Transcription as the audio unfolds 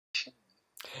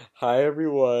Hi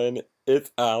everyone,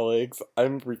 it's Alex.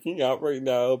 I'm freaking out right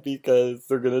now because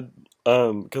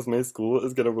because my school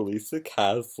is gonna release a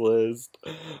cast list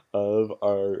of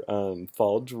our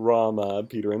fall drama,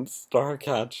 Peter and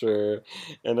Starcatcher,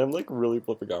 and I'm like really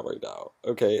flipping out right now.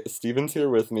 Okay, Steven's here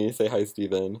with me. Say hi,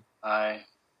 Steven. I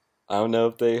I don't know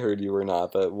if they heard you or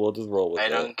not, but we'll just roll with I it.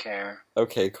 don't care.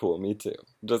 Okay, cool, me too.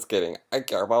 Just kidding. I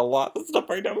care about a lot of stuff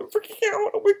right now. I'm freaking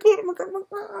out. Oh my god, oh my god, oh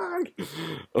my god.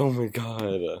 Oh my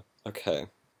god. Okay.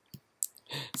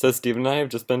 So Steven and I have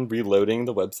just been reloading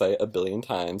the website a billion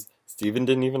times. Steven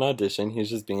didn't even audition. He's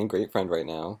just being a great friend right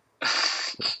now.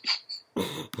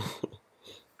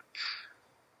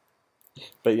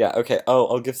 But yeah, okay. Oh,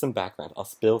 I'll give some background. I'll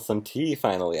spill some tea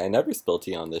finally. I never spill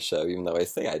tea on this show, even though I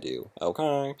say I do.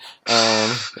 Okay.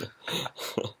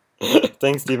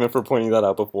 Thanks, Steven, for pointing that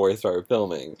out before I started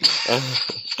filming.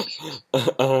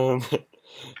 um,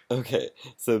 Okay,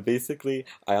 so basically,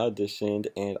 I auditioned,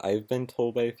 and I've been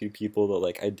told by a few people that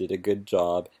like I did a good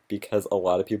job because a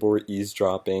lot of people were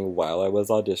eavesdropping while I was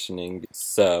auditioning.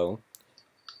 So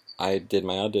I did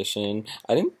my audition.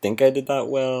 I didn't think I did that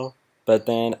well, but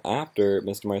then after,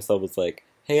 Mr. Marcel was like,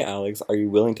 "Hey, Alex, are you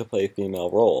willing to play a female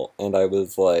role?" And I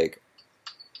was like,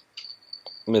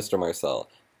 "Mr. Marcel,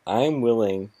 I'm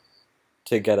willing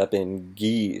to get up in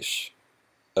geesh.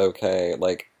 Okay,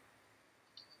 like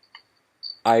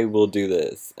I will do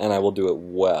this, and I will do it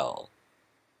well."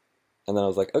 And then I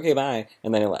was like, okay, bye.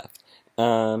 And then I left.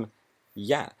 Um,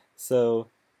 yeah. So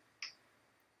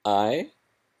I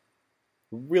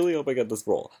really hope I get this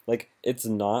role. Like, it's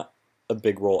not a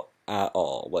big role at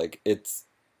all. Like, it's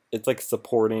like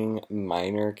supporting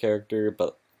minor character,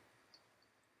 but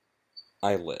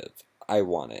I live. I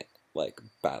want it like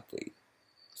badly.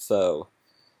 So,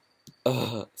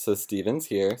 so Steven's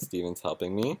here. Steven's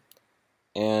helping me,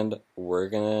 and we're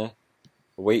gonna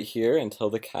wait here until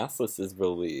the cast list is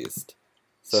released.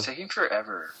 It's So, taking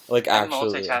forever. like, I'm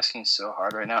actually. multitasking so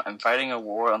hard right now. I'm fighting a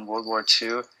war on World War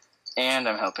II, and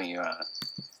I'm helping you out.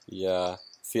 Yeah.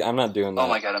 See, I'm not doing Oh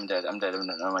my that. god, I'm dead. I'm dead.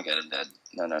 Oh my god, I'm dead.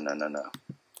 No, no, no, no, no.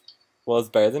 Well, it's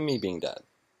better than me being dead.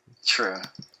 True.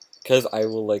 Because I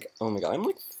will, like, oh my god, I'm,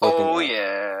 like, flipping Oh out.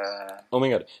 yeah. Oh my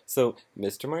god. So,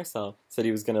 Mr. Marcel said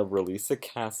he was going to release a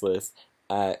cast list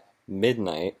at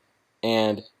midnight,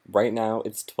 and right now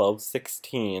it's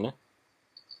 12:16.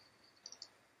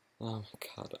 Oh my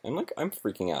god. I'm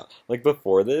freaking out. Like,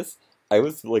 before this, I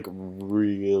was, like,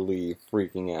 really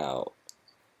freaking out.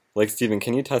 Like, Steven,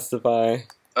 can you testify?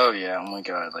 Oh yeah. Oh my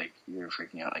god. Like you're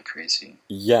freaking out like crazy.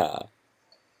 Yeah.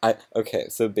 Okay,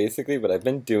 so basically what I've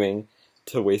been doing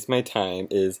to waste my time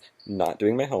is not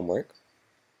doing my homework,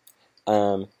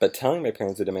 but telling my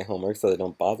parents I did my homework so they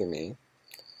don't bother me.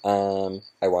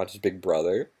 I watched Big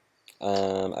Brother.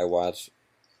 I watched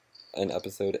an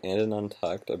episode and an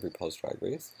Untucked of RuPaul's Drag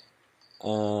Race.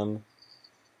 Um,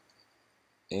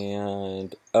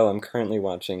 and oh, I'm currently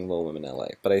watching Little Women LA,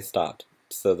 but I stopped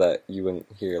so that you wouldn't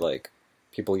hear like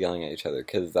people yelling at each other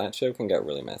because that show can get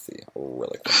really messy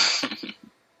really quick.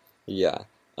 Yeah.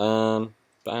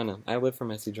 But I don't know. I live for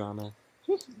messy drama.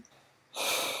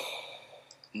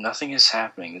 Nothing is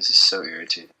happening. This is so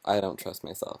irritating. I don't trust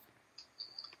myself.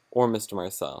 Or Mr.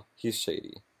 Marcel. He's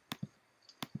shady.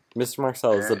 Mr.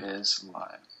 Marcel is There the is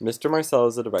live. Mr. Marcel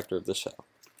is the director of the show.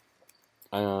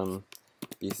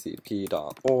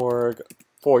 bcp.org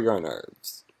for your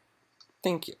nerves.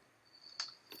 Thank you.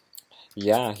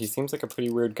 Yeah, he seems like a pretty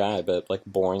weird guy, but like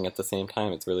boring at the same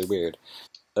time. It's really weird.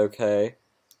 Okay.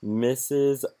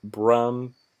 Mrs.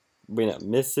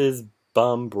 Mrs.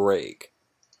 Bumbrake.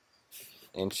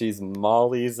 And she's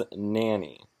Molly's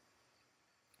nanny.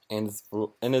 And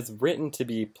it's written to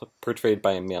be portrayed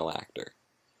by a male actor.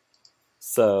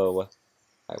 So,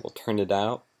 I will turn it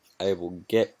out. I will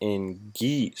get in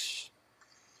geesh.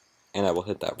 And I will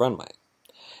hit that runway.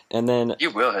 And then, You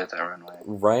will hit that runway.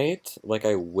 right? Like,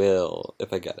 I will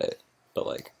if I get it. But,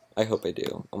 like, I hope I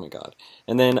do. Oh my god.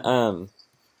 And then,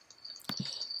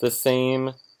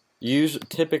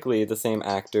 typically the same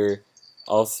actor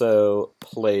also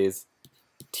plays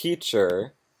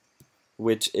Teacher,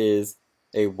 which is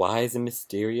a wise and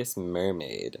mysterious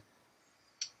mermaid.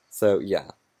 So,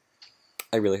 yeah.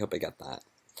 I really hope I get that.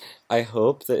 I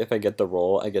hope that if I get the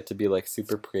role, I get to be, like,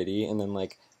 super pretty, and then,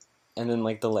 like,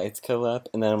 the lights go up,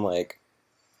 and then I'm like,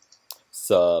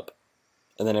 sup?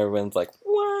 And then everyone's like,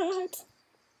 what?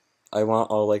 I want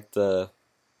all, like, the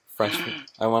freshmen.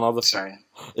 I want all the... Sorry.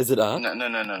 Is it up? No, no,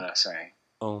 no, no, no. Sorry.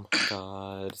 Oh my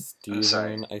god, I'm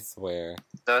sorry. Steven, I swear.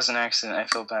 That was an accident. I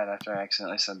feel bad after I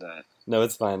accidentally said that. No,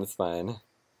 it's fine, it's fine.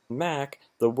 Mac,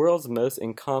 the world's most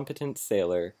incompetent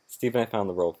sailor. Steven, I found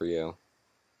the role for you.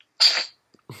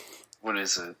 What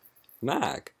is it?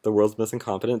 Mac, the world's most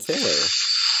incompetent sailor.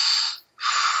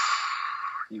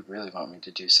 You really want me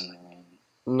to do something mean?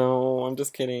 No, I'm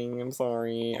just kidding. I'm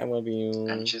sorry. I love you.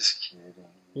 I'm just kidding.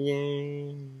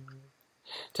 Yay.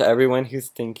 To everyone who's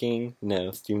thinking,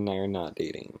 no, Steve and I are not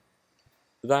dating.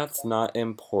 That's not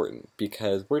important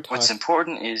because we're talking. What's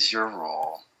important is your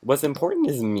role. What's important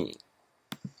is me.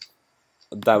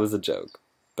 That was a joke,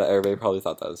 but everybody probably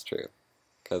thought that was true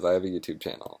because I have a YouTube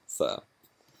channel, so.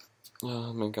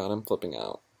 Oh my god, I'm flipping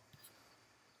out.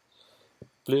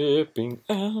 Flipping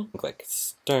out. Like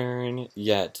stern,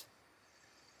 yet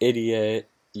idiot,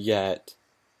 yet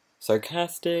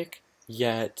sarcastic,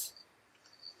 yet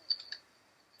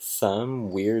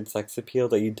some weird sex appeal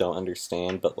that you don't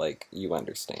understand, but like you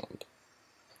understand.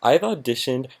 I've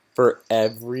auditioned for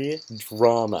every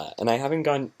drama, and I haven't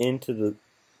gotten into the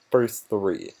first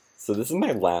 3, so this is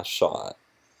my last shot.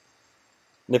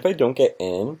 And if I don't get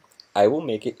in, I will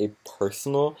make it a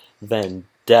personal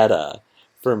vendetta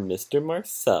for Mr.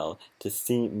 Marcel to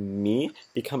see me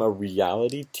become a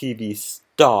reality TV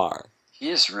star. He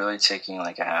is really taking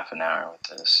like a half an hour with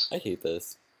this. I hate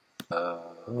this. Oh.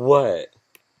 What?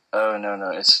 Oh,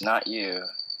 no, it's not you.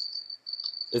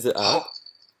 Is it up?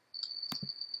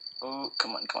 Oh,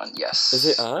 come on, yes. Is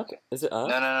it up? Is it up?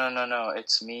 No,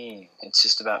 it's me. It's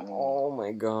just about me. Oh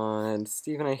my god.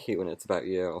 Steven, I hate when it's about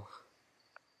you.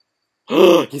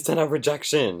 You sent out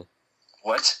rejection!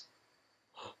 What?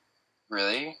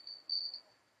 Really?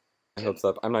 My hopes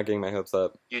up. I'm not getting my hopes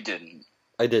up. You didn't.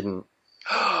 I didn't.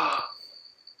 Oh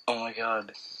my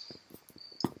god.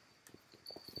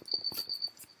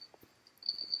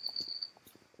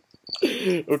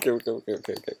 Okay.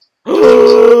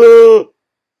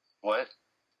 What?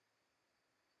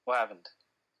 What happened?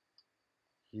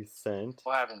 You sent?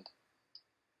 What happened?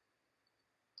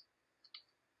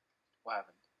 What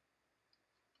happened?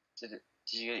 Did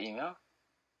you get an email?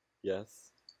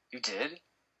 Yes. You did?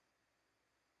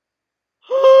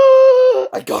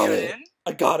 I got it!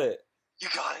 I got it! You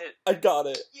got it! I got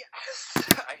it! Yes!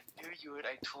 I knew you would.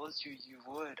 I told you you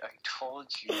would. I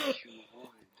told you you would. Oh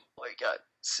my god.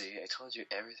 See, I told you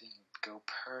everything would go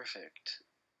perfect.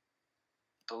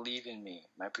 Believe in me.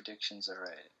 My predictions are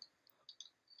right.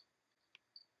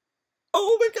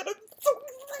 Oh my god, I'm so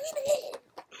excited!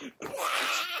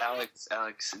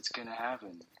 Alex, it's gonna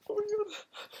happen. Oh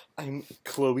my god.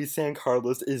 Chloe San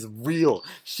Carlos is real.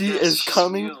 She is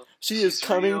coming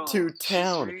to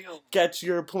town. Get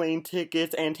your plane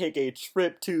tickets and take a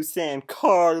trip to San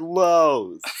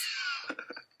Carlos.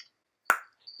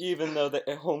 Even though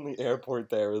the only airport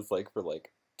there is like for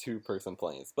like 2-person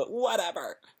planes, but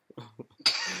whatever.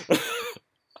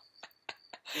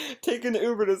 Take an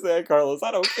Uber to San Carlos.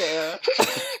 I don't care.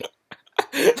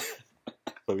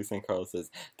 Chloe San Carlos says,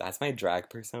 that's my drag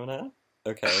persona?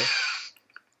 Okay.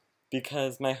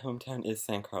 Because my hometown is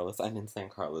San Carlos. I'm in San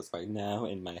Carlos right now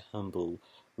in my humble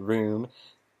room.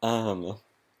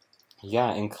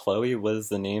 Yeah, and Chloe was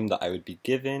the name that I would be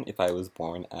given if I was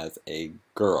born as a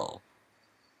girl.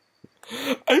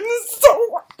 I'm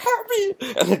so happy!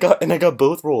 And I got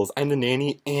both roles. I'm the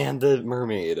nanny and the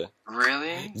mermaid.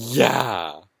 Really?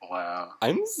 Yeah. Wow.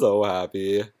 I'm so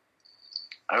happy.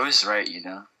 I was right, you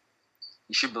know.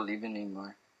 You should believe in me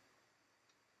more.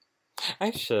 I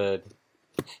should.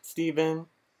 Steven,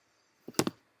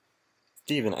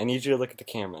 I need you to look at the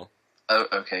camera. Oh,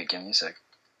 okay. Give me a sec.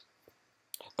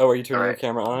 Oh, are you turning your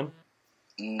camera on?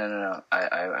 No.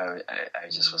 I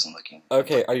just wasn't looking.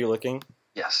 Okay, are you looking?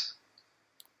 Yes.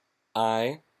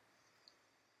 I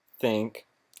think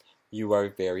you are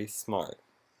very smart.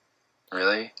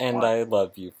 Really? And what? I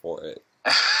love you for it.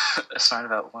 Smart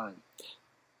about what?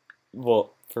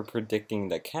 Well, for predicting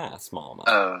the cast, Mama.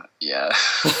 Oh, yeah.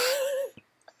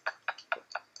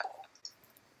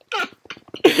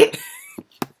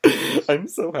 I'm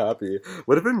so happy.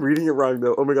 What if I'm reading it wrong,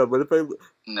 though? Oh my god, what if I...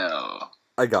 No.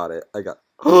 I got it. What?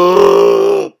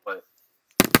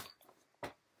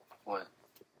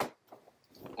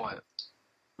 What?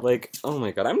 Like, oh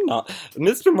my god, I'm not...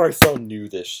 Mr. Marcel knew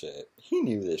this shit. He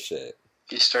knew this shit.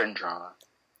 He's starting drama.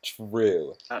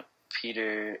 True. Not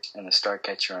Peter and the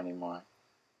Starcatcher anymore.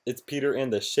 It's Peter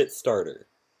and the shit starter.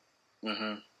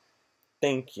 Mm-hmm.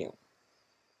 Thank you.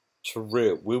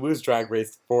 True. Woo Woo's Drag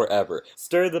Race forever.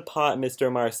 Stir the pot,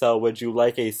 Mr. Marcel. Would you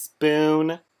like a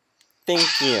spoon?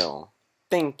 Thank you.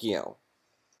 Thank you.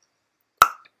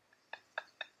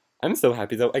 I'm so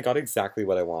happy, though. I got exactly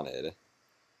what I wanted.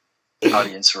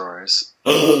 Audience roars.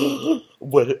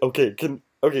 What? Okay,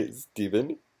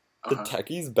 Steven. The Uh-huh.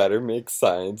 techies better make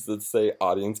signs that say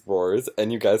audience roars,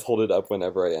 and you guys hold it up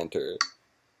whenever I enter.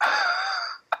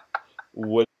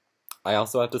 What? I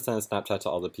also have to send a Snapchat to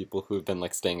all the people who've been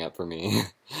like staying up for me.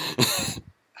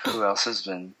 Who else has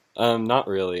been? Not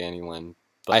really anyone.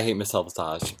 But I hate Miss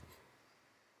Sabotage.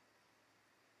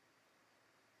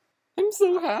 I'm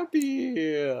so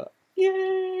happy!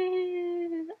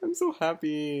 Yay! I'm so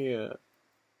happy.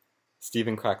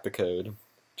 Steven cracked the code.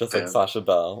 Just like Yeah. Sasha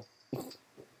Bell.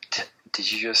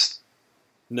 Did you just?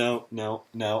 No,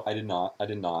 I did not.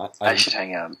 I should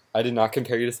hang up. I did not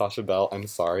compare you to Sasha Bell. I'm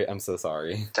sorry. I'm so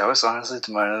sorry. That was honestly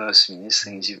one of the most meanest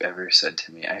things you've ever said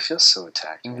to me. I feel so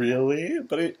attacked. Really?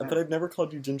 But I've never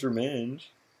called you Ginger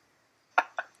Minge.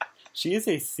 She is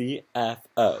a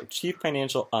CFO, Chief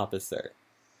Financial Officer.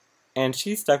 And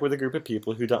she's stuck with a group of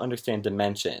people who don't understand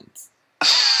dimensions.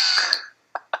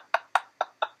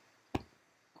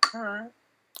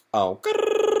 Oh.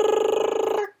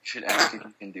 You should ask if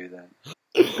you can do that.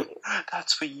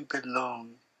 That's where you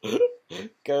belong.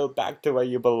 Go back to where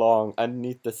you belong,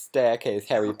 underneath the staircase,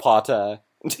 Harry Potter.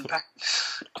 Back.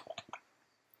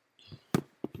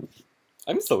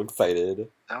 I'm so excited.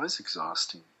 That was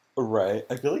exhausting. Right.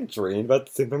 I feel like drained, but at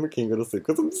the same time I can't go to sleep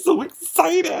because I'm so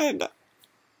excited.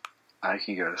 I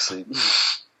can go to sleep.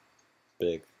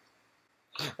 Big.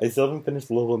 I still haven't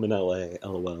finished Little Women LA,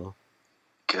 lol.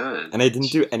 Good. And I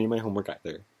didn't do any of my homework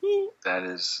either. That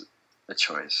is a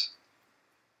choice.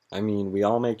 I mean, we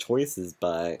all make choices,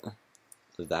 but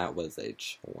that was a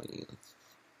choice.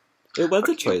 It was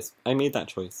a choice. I made that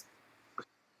choice.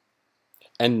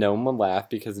 And no one will laugh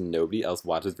because nobody else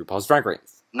watches RuPaul's Drag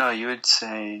Race. No, you would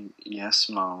say yes,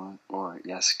 Mama, or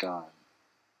yes, God.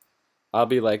 I'll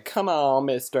be like, come on,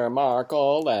 Mr.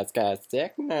 Markle, let's get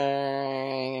sick.